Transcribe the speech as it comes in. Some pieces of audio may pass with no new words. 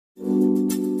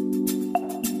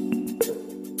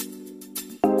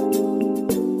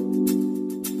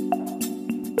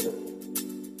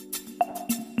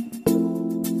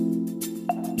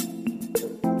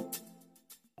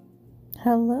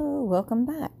Hello, welcome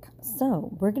back. So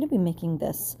we're going to be making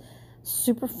this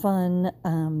super fun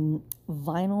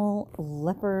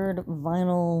leopard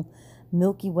vinyl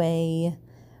Milky Way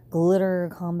glitter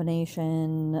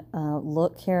combination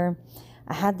look here.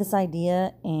 I had this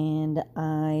idea and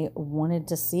I wanted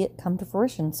to see it come to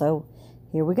fruition, so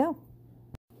here we go.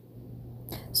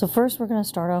 So first we're going to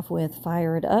start off with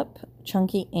Fire It Up,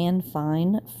 Chunky and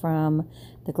Fine from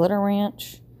the Glitter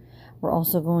Ranch. We're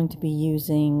also going to be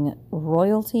using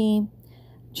Royalty,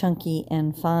 Chunky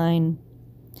and Fine.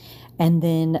 And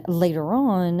then later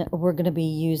on, we're going to be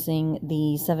using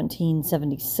the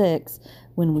 1776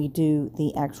 when we do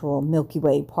the actual Milky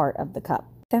Way part of the cup.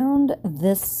 Found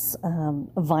this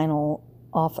vinyl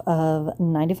off of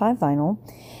 95 Vinyl,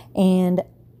 and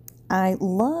I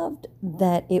loved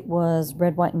that it was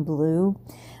red, white, and blue,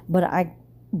 but I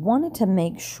wanted to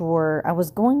make sure, I was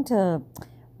going to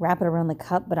wrap it around the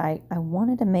cup, but I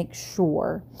wanted to make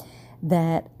sure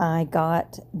that I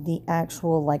got the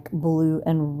actual like blue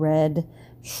and red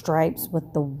stripes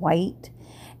with the white.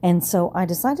 And so I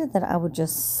decided that I would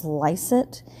just slice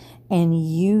it and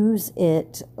use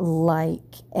it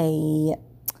like a,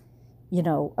 you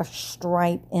know, a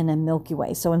stripe in a Milky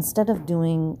Way. So instead of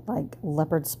doing like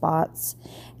leopard spots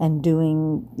and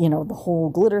doing, you know, the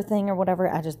whole glitter thing or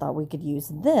whatever, I just thought we could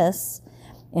use this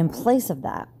in place of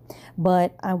that.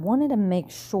 But I wanted to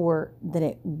make sure that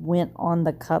it went on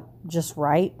the cup just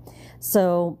right.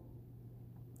 So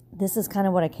this is kind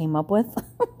of what I came up with.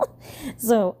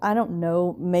 So I don't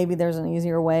know, maybe there's an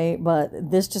easier way,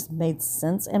 but this just made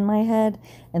sense in my head.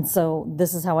 And so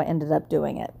this is how I ended up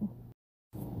doing it.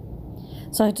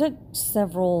 So I took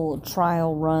several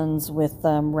trial runs with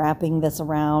wrapping this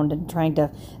around and trying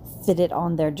to fit it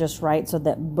on there just right so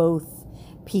that both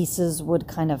pieces would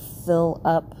kind of fill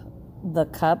up the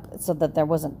cup so that there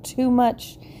wasn't too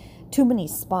many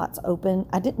spots open.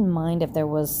 I didn't mind if there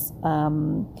was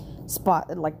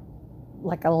spot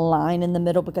like a line in the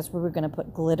middle because we were going to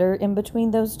put glitter in between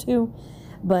those two,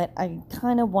 but I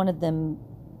kind of wanted them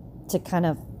to kind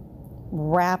of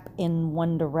wrap in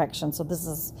one direction. So this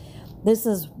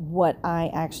is what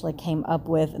I actually came up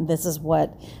with, and this is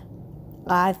what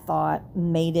I thought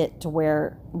made it to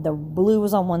where the blue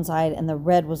was on one side and the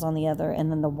red was on the other,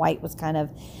 and then the white was kind of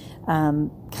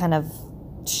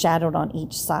shadowed on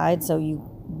each side, so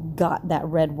you got that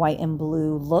red, white, and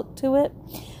blue look to it.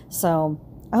 So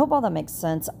I hope all that makes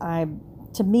sense.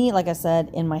 To me, like I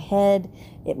said, in my head,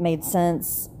 it made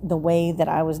sense. The way that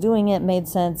I was doing it made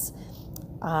sense.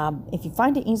 If you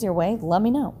find an easier way, let me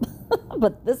know.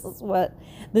 But this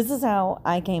is how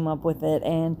I came up with it.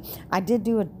 And I did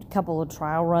do a couple of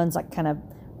trial runs. I kind of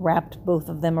wrapped both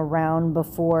of them around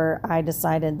before I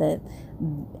decided that,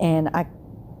 and I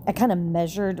kind of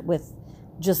measured with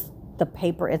just the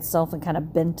paper itself and kind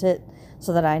of bent it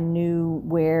so that I knew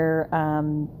where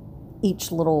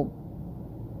each little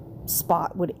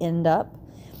spot would end up,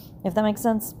 if that makes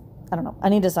sense. I don't know. I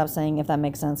need to stop saying if that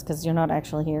makes sense because you're not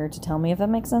actually here to tell me if it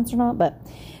makes sense or not. But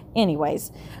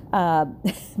anyways,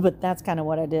 but that's kind of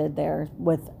what I did there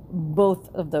with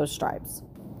both of those stripes.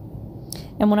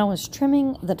 And when I was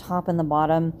trimming the top and the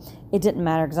bottom, it didn't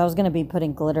matter because I was going to be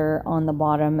putting glitter on the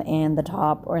bottom and the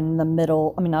top, or in the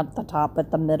middle. I mean, not the top,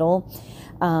 but the middle.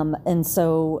 And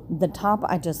so the top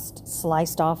I just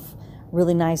sliced off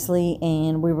really nicely,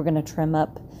 and we were going to trim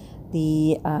up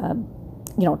the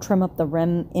trim up the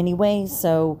rim anyway,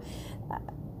 so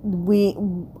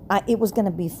it was going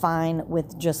to be fine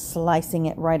with just slicing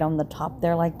it right on the top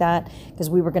there like that, because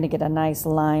we were going to get a nice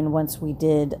line once we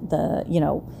did the,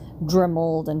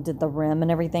 Dremeled and did the rim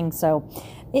and everything. So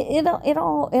it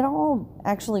all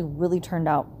actually really turned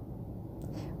out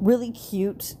really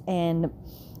cute, and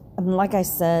like I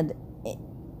said,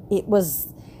 it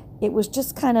was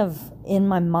just kind of in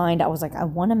my mind. I was like, I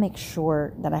want to make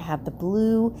sure that I have the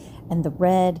blue and the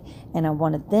red, and I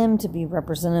wanted them to be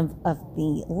representative of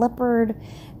the leopard,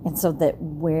 and so that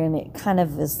when it kind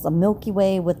of is the Milky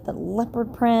Way with the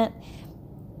leopard print.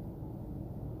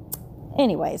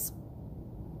 Anyways,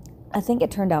 I think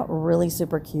it turned out really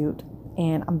super cute,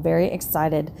 and I'm very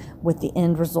excited with the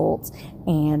end results.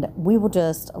 And we will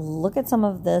just look at some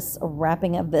of this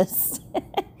wrapping of this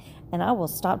and I will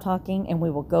stop talking and we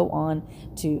will go on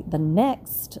to the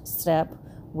next step,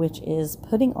 which is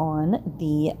putting on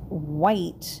the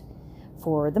white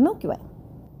for the Milky Way.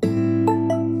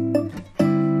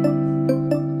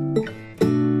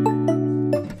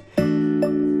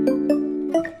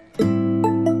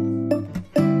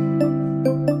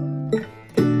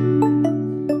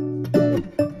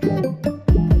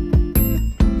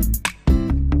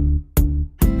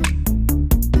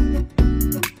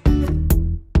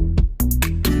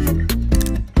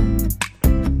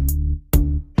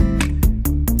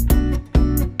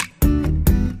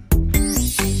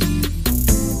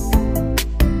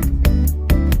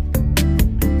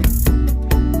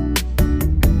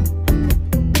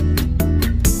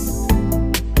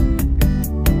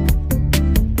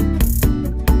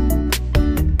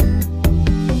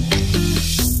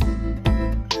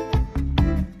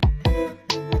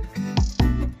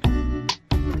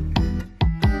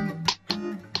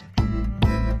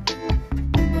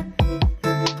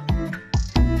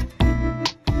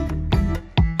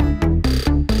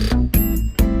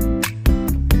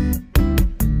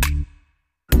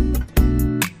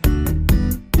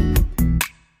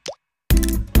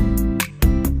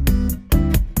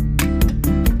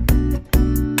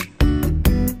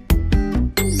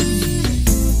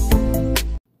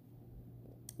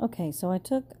 Okay, so I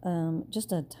took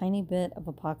just a tiny bit of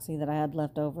epoxy that I had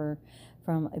left over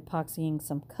from epoxying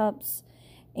some cups,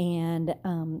 and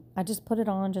I just put it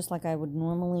on just like I would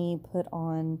normally put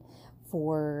on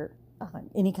for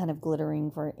any kind of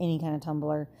glittering for any kind of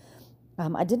tumbler.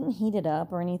 I didn't heat it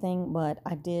up or anything, but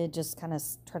I did just kind of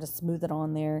try to smooth it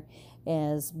on there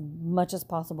as much as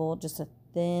possible, just a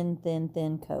thin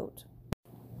coat.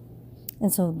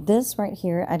 And so this right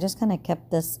here, I just kind of kept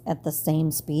this at the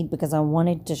same speed because I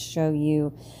wanted to show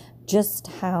you just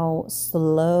how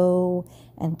slow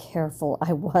and careful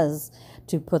I was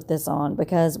to put this on,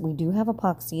 because we do have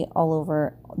epoxy all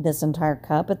over this entire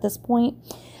cup at this point.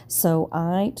 So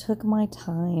I took my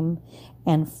time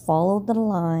and followed the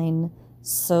line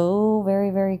so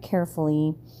very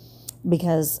carefully,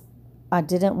 because I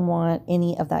didn't want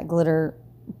any of that glitter,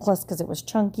 plus because it was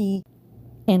chunky.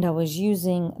 And I was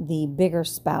using the bigger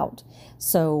spout,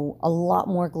 so a lot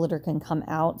more glitter can come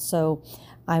out. So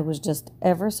I was just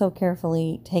ever so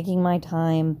carefully taking my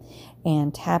time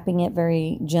and tapping it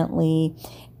very gently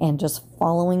and just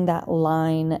following that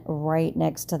line right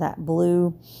next to that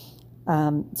blue.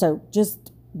 So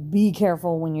just be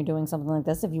careful when you're doing something like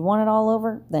this. If you want it all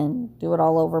over, then do it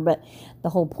all over. But the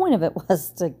whole point of it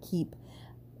was to keep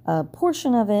a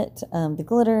portion of it, the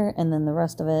glitter, and then the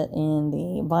rest of it in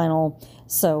the vinyl.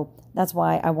 So that's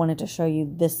why I wanted to show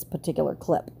you this particular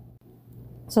clip.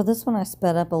 So this one I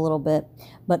sped up a little bit,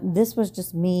 but this was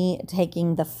just me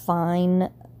taking the fine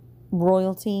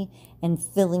royalty and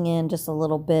filling in just a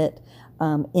little bit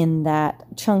in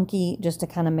that chunky, just to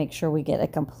kind of make sure we get a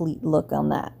complete look on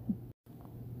that.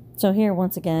 So here,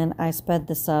 once again, I sped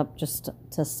this up just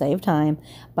to save time,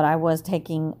 but I was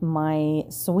taking my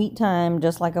sweet time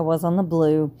just like I was on the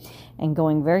blue and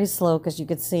going very slow, because you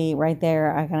could see right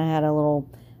there I kind of had a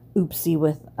little oopsie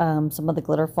with some of the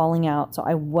glitter falling out. So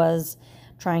I was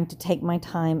trying to take my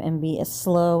time and be as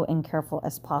slow and careful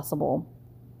as possible.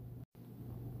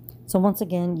 So once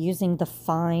again, using the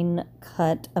fine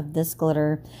cut of this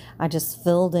glitter, I just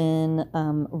filled in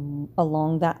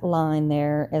along that line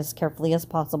there as carefully as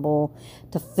possible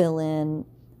to fill in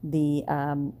the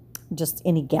just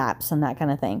any gaps and that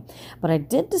kind of thing. But I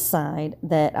did decide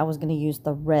that I was going to use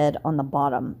the red on the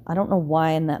bottom. I don't know why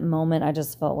in that moment I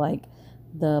just felt like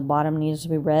the bottom needed to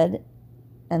be red,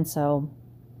 and so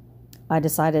I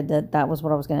decided that that was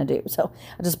what I was going to do. So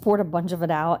I just poured a bunch of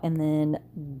it out and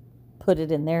then put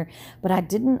it in there, but I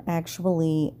didn't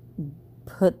actually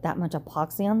put that much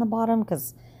epoxy on the bottom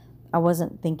because I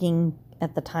wasn't thinking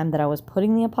at the time that I was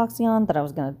putting the epoxy on that I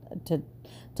was going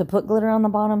to put glitter on the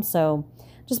bottom. So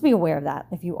just be aware of that.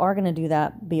 If you are going to do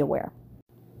that, be aware.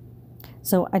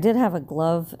 So I did have a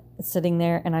glove sitting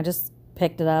there, and I just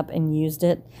picked it up and used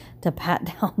it to pat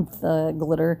down the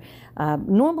glitter.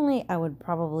 Normally I would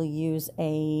probably use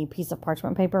a piece of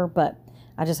parchment paper, but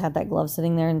I just had that glove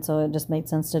sitting there, and so it just made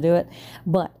sense to do it.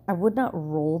 But I would not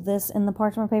roll this in the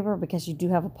parchment paper because you do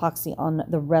have epoxy on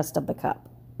the rest of the cup.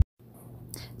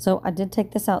 So I did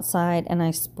take this outside and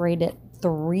I sprayed it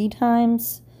 3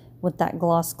 times with that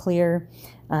gloss clear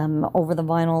over the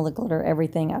vinyl, the glitter,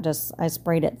 everything. I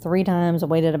sprayed it 3 times. I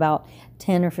waited about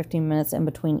 10 or 15 minutes in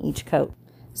between each coat.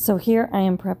 So here I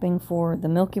am prepping for the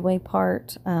Milky Way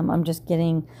part. I'm just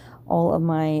getting all of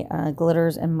my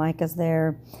glitters and micas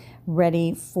there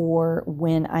ready for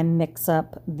when I mix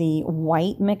up the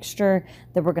white mixture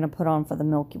that we're going to put on for the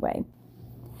Milky Way.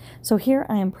 So here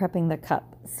I am prepping the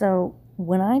cup. So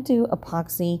when I do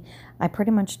epoxy, I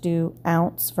pretty much do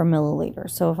ounce for milliliter.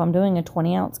 So if I'm doing a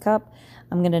 20-ounce cup,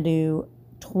 I'm going to do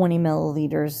 20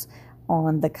 milliliters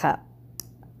on the cup.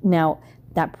 Now,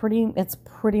 it's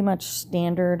pretty much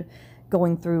standard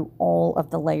going through all of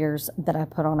the layers that I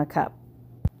put on a cup.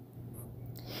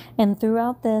 And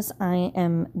throughout this, I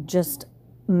am just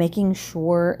making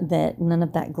sure that none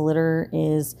of that glitter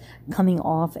is coming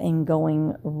off and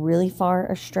going really far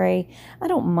astray. I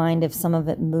don't mind if some of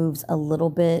it moves a little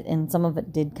bit, and some of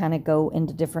it did kind of go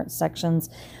into different sections,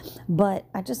 but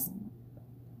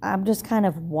I'm just kind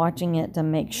of watching it to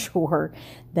make sure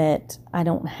that I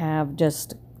don't have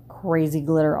just crazy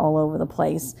glitter all over the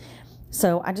place.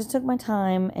 So I just took my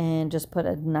time and just put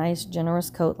a nice generous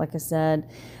coat, like I said,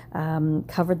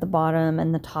 covered the bottom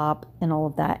and the top and all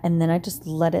of that. And then I just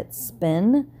let it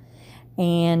spin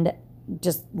and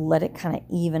just let it kind of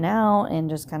even out and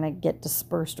just kind of get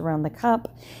dispersed around the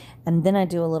cup. And then I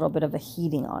do a little bit of a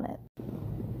heating on it.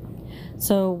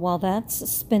 So while that's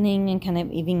spinning and kind of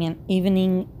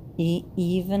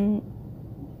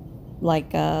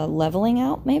leveling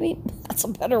out, maybe that's a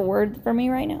better word for me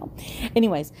right now.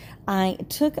 Anyways, I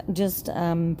took just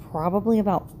probably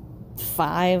about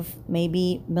 5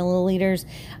 maybe milliliters.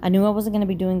 I knew I wasn't going to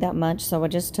be doing that much, so I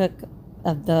just took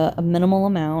a minimal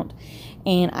amount,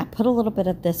 and I put a little bit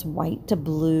of this white to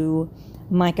blue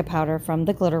mica powder from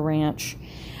the Glitter Ranch,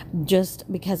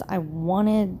 just because I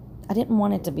didn't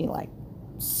want it to be like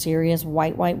serious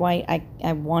white.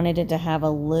 I wanted it to have a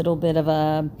little bit of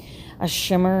a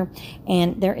shimmer,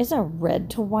 and there is a red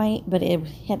to white, but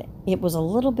it was a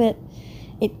little bit,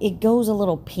 it goes a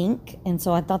little pink, and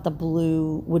so I thought the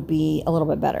blue would be a little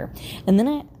bit better. And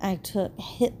then I took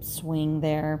Hip Swing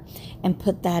there and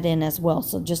put that in as well,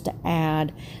 so just to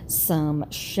add some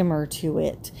shimmer to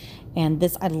it. And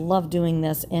this, I love doing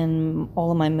this in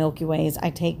all of my Milky Ways. I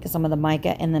take some of the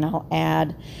mica and then I'll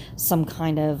add some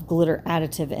kind of glitter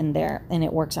additive in there, and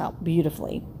it works out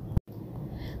beautifully.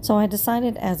 So I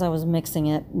decided as I was mixing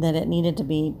it that it needed to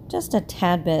be just a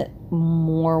tad bit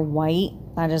more white.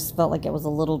 I just felt like it was a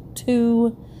little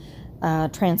too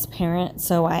transparent.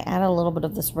 So I added a little bit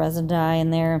of this resin dye in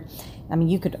there. I mean,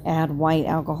 you could add white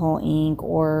alcohol ink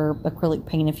or acrylic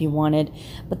paint if you wanted.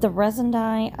 But the resin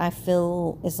dye, I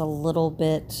feel, is a little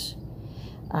bit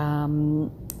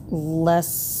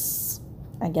less,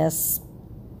 I guess,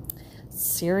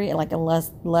 serious, like a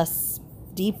less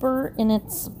deeper in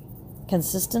its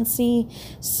consistency,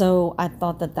 so I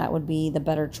thought that would be the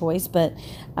better choice. But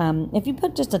if you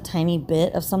put just a tiny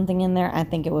bit of something in there, I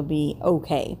think it would be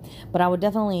okay. But I would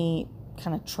definitely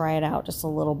kind of try it out just a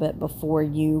little bit before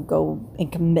you go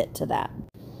and commit to that.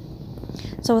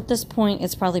 So at this point,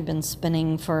 it's probably been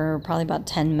spinning for probably about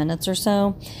 10 minutes or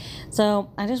so.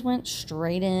 So I just went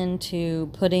straight into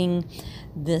putting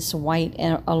this white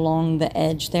along the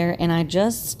edge there, and I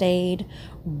just stayed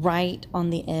right on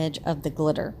the edge of the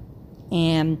glitter.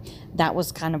 And that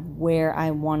was kind of where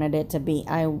I wanted it to be.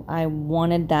 I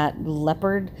wanted that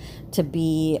leopard to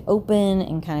be open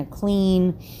and kind of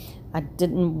clean. I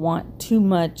didn't want too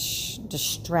much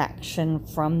distraction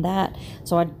from that,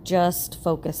 so I just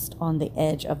focused on the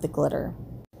edge of the glitter.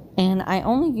 And I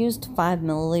only used 5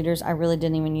 milliliters. I really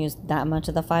didn't even use that much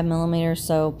of the 5 millimeters,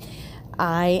 so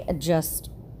I just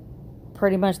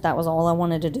pretty much, that was all I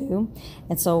wanted to do.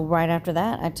 And so right after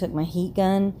that, I took my heat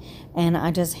gun and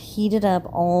I just heated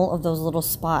up all of those little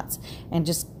spots and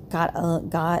just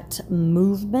got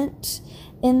movement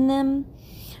in them.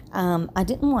 I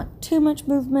didn't want too much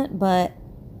movement, but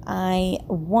I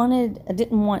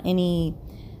didn't want any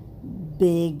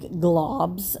big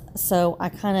globs. So I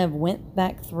kind of went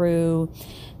back through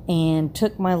and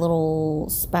took my little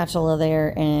spatula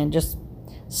there and just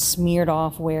smeared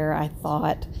off where I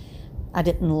thought I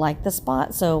didn't like the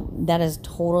spot. So that is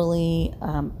totally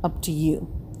up to you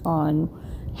on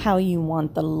how you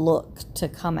want the look to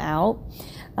come out.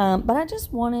 But I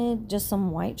just wanted just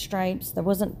some white stripes. There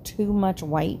wasn't too much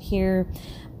white here,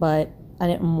 but I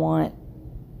didn't want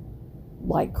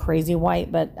like crazy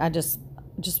white, but I just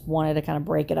wanted to kind of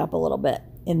break it up a little bit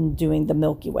in doing the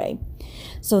Milky Way.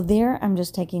 So there I'm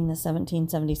just taking the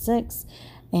 1776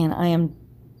 and I am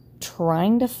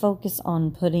trying to focus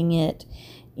on putting it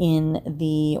in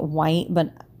the white, but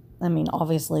I mean,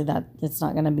 obviously that it's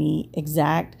not going to be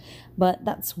exact, but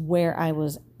that's where I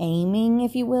was aiming,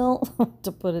 if you will,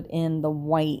 to put it in the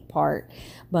white part.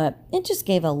 But it just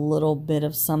gave a little bit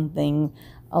of something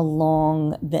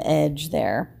along the edge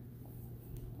there.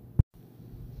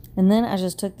 And then I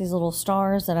just took these little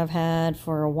stars that I've had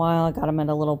for a while. I got them at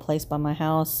a little place by my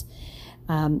house.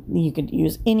 You could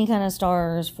use any kind of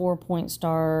stars, 4-point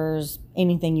stars,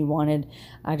 anything you wanted.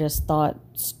 I just thought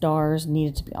stars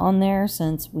needed to be on there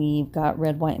since we've got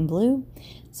red, white, and blue.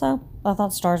 So I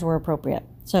thought stars were appropriate.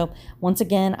 So once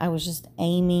again, I was just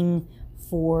aiming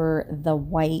for the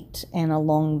white and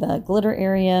along the glitter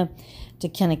area to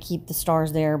kind of keep the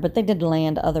stars there. But they did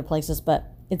land other places,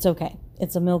 but it's okay.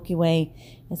 It's a Milky Way.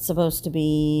 It's supposed to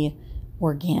be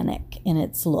organic in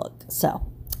its look. So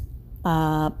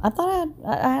I thought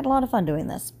I had a lot of fun doing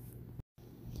this.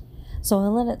 So I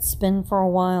let it spin for a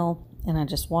while and I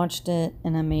just watched it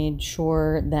and I made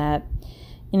sure that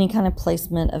any kind of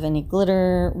placement of any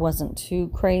glitter wasn't too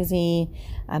crazy.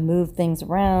 I moved things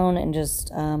around and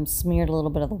just smeared a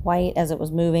little bit of the white as it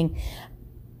was moving.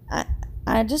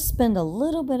 I just spend a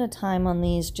little bit of time on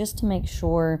these just to make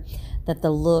sure that the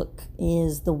look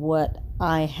is what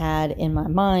I had in my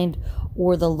mind,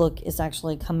 or the look is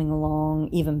actually coming along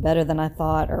even better than I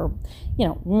thought, or, you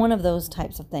know, one of those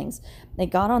types of things. They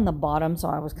got on the bottom, so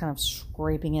I was kind of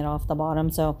scraping it off the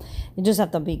bottom. So you just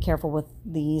have to be careful with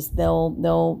these. They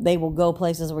will go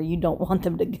places where you don't want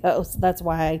them to go. So that's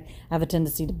why I have a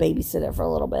tendency to babysit it for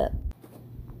a little bit.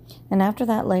 And after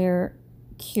that layer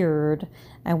cured,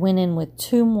 I went in with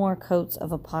 2 more coats of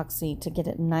epoxy to get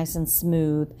it nice and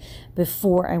smooth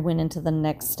before I went into the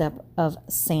next step of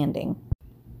sanding.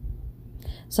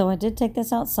 So I did take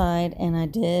this outside and I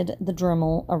did the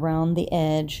Dremel around the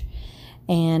edge.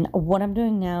 And what I'm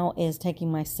doing now is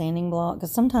taking my sanding block,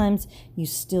 because sometimes you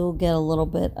still get a little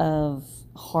bit of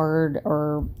hard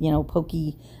or,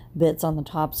 pokey bits on the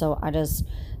top. So I just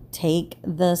take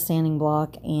the sanding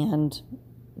block and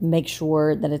make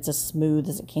sure that it's as smooth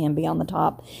as it can be on the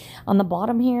top. On the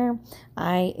bottom here,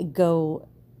 I go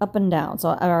up and down.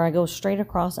 Or I go straight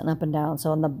across and up and down.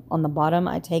 So on the bottom,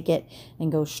 I take it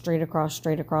and go straight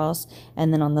across,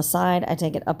 and then on the side, I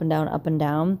take it up and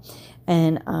down,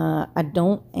 and I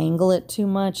don't angle it too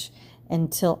much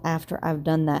until after I've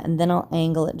done that, and then I'll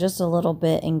angle it just a little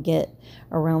bit and get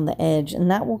around the edge, and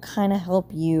that will kind of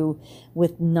help you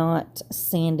with not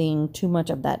sanding too much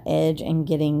of that edge and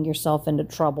getting yourself into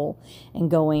trouble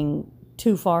and going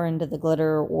too far into the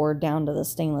glitter or down to the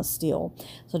stainless steel.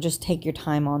 So just take your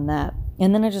time on that.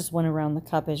 And then I just went around the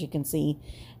cup, as you can see,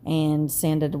 and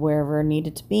sanded wherever it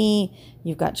needed to be.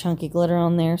 You've got chunky glitter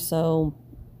on there, so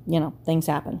things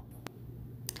happen.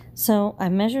 So I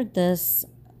measured this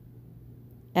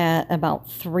at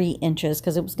about 3 inches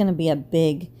because it was going to be a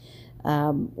big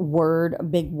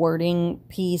wording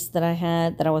piece that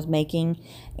I was making,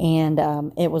 and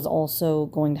it was also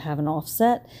going to have an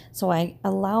offset, so I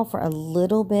allow for a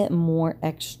little bit more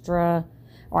extra,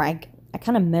 or I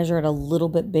kind of measure it a little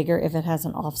bit bigger if it has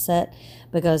an offset,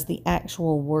 because the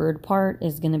actual word part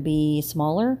is going to be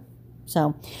smaller.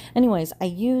 So anyways, I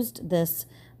used this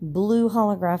blue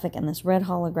holographic and this red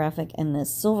holographic and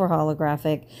this silver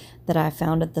holographic that I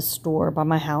found at the store by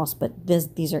my house, but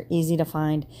these are easy to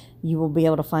find. You will be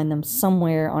able to find them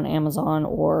somewhere on Amazon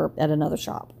or at another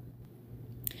shop.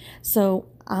 So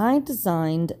I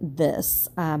designed this.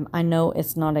 I know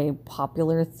it's not a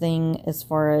popular thing as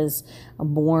far as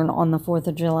born on the 4th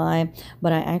of July,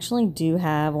 but I actually do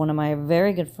have one of my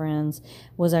very good friends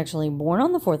was actually born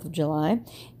on the 4th of July,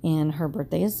 and her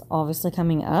birthday is obviously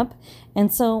coming up.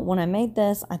 And so when I made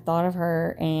this, I thought of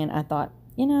her, and I thought,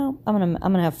 I'm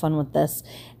gonna have fun with this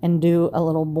and do a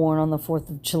little born on the 4th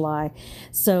of July.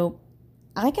 So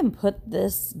I can put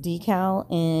this decal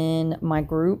in my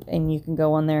group, and you can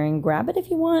go on there and grab it if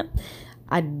you want.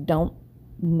 I don't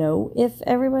know if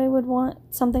everybody would want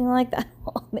something like that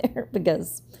on there,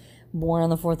 because born on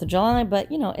the 4th of July, but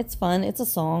it's fun. It's a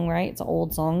song, right? It's an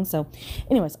old song. So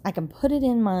anyways, I can put it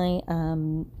in my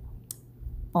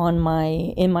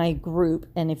in my group,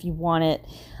 and if you want it,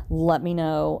 let me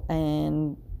know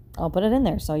and I'll put it in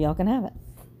there so y'all can have it.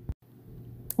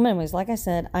 Anyways, like I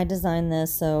said, I designed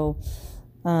this, so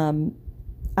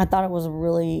I thought it was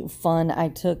really fun. I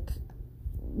took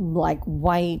like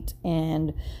white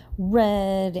and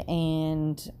red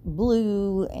and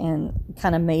blue and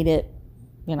kind of made it,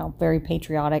 very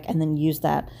patriotic, and then used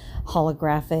that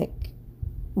holographic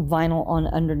vinyl on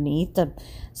underneath.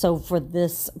 So for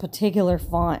this particular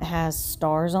font has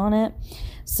stars on it,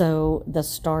 so the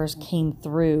stars came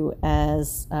through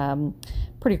as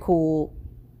pretty cool,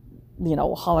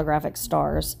 holographic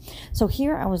stars. So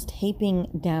here I was taping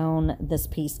down this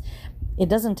piece. It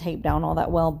doesn't tape down all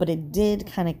that well, but it did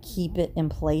kind of keep it in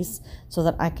place so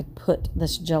that I could put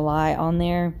this July on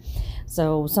there.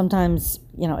 So sometimes,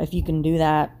 if you can do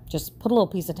that, just put a little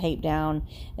piece of tape down.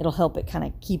 It'll help it kind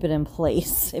of keep it in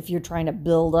place if you're trying to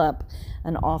build up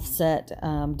an offset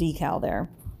decal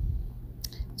there.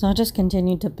 So I just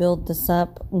continued to build this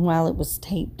up while it was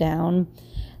taped down.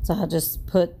 So I just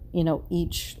put,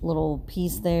 each little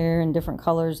piece there in different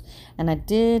colors. And I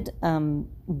did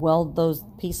weld those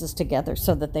pieces together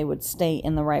so that they would stay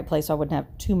in the right place, so I wouldn't have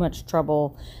too much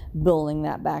trouble building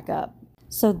that back up.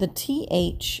 So the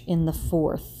TH in the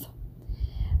 4th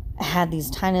had these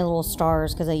tiny little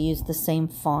stars because I used the same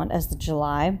font as the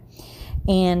July.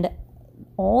 And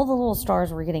all the little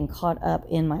stars were getting caught up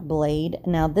in my blade.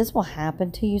 Now this will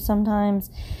happen to you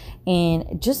sometimes,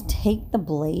 and just take the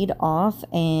blade off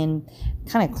and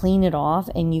kind of clean it off,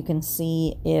 and you can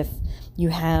see if you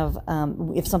have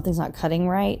if something's not cutting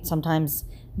right. Sometimes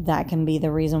that can be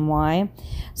the reason why.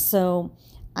 So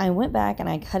I went back and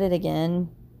I cut it again.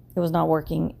 It was not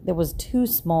working. It was too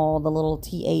small. The little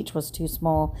TH was too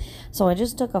small. So I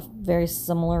just took a very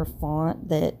similar font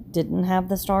that didn't have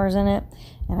the stars in it,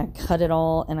 and I cut it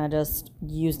all, and I just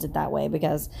used it that way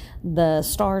because the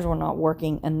stars were not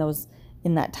working, and those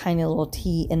in that tiny little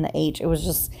T in the H, it was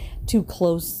just too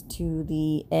close to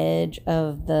the edge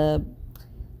of the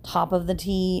top of the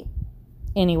T.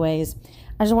 Anyways,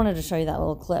 I just wanted to show you that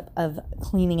little clip of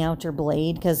cleaning out your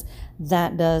blade, because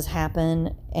that does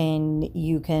happen, and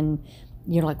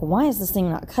you're like, why is this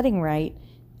thing not cutting right?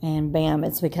 And bam,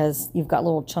 it's because you've got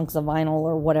little chunks of vinyl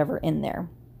or whatever in there.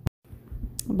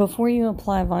 Before you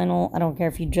apply vinyl, I don't care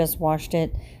if you just washed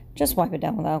it, just wipe it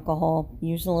down with alcohol.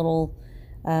 Use a little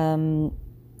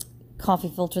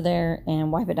coffee filter there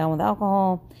and wipe it down with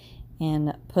alcohol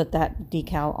and put that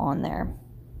decal on there.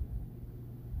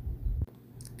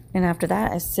 And after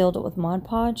that, I sealed it with Mod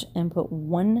Podge and put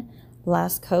one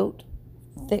last coat,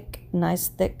 nice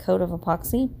thick coat of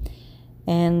epoxy.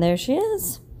 And there she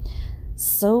is.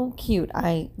 So cute.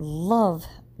 I love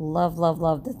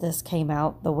that this came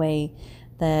out the way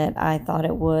that I thought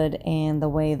it would and the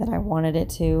way that I wanted it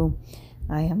to.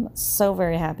 I am so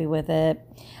very happy with it.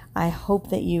 I hope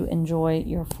that you enjoy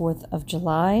your 4th of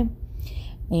July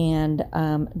and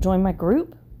join my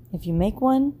group. If you make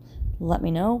one, let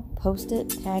me know, post it,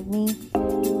 tag me,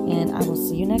 and I will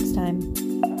see you next time.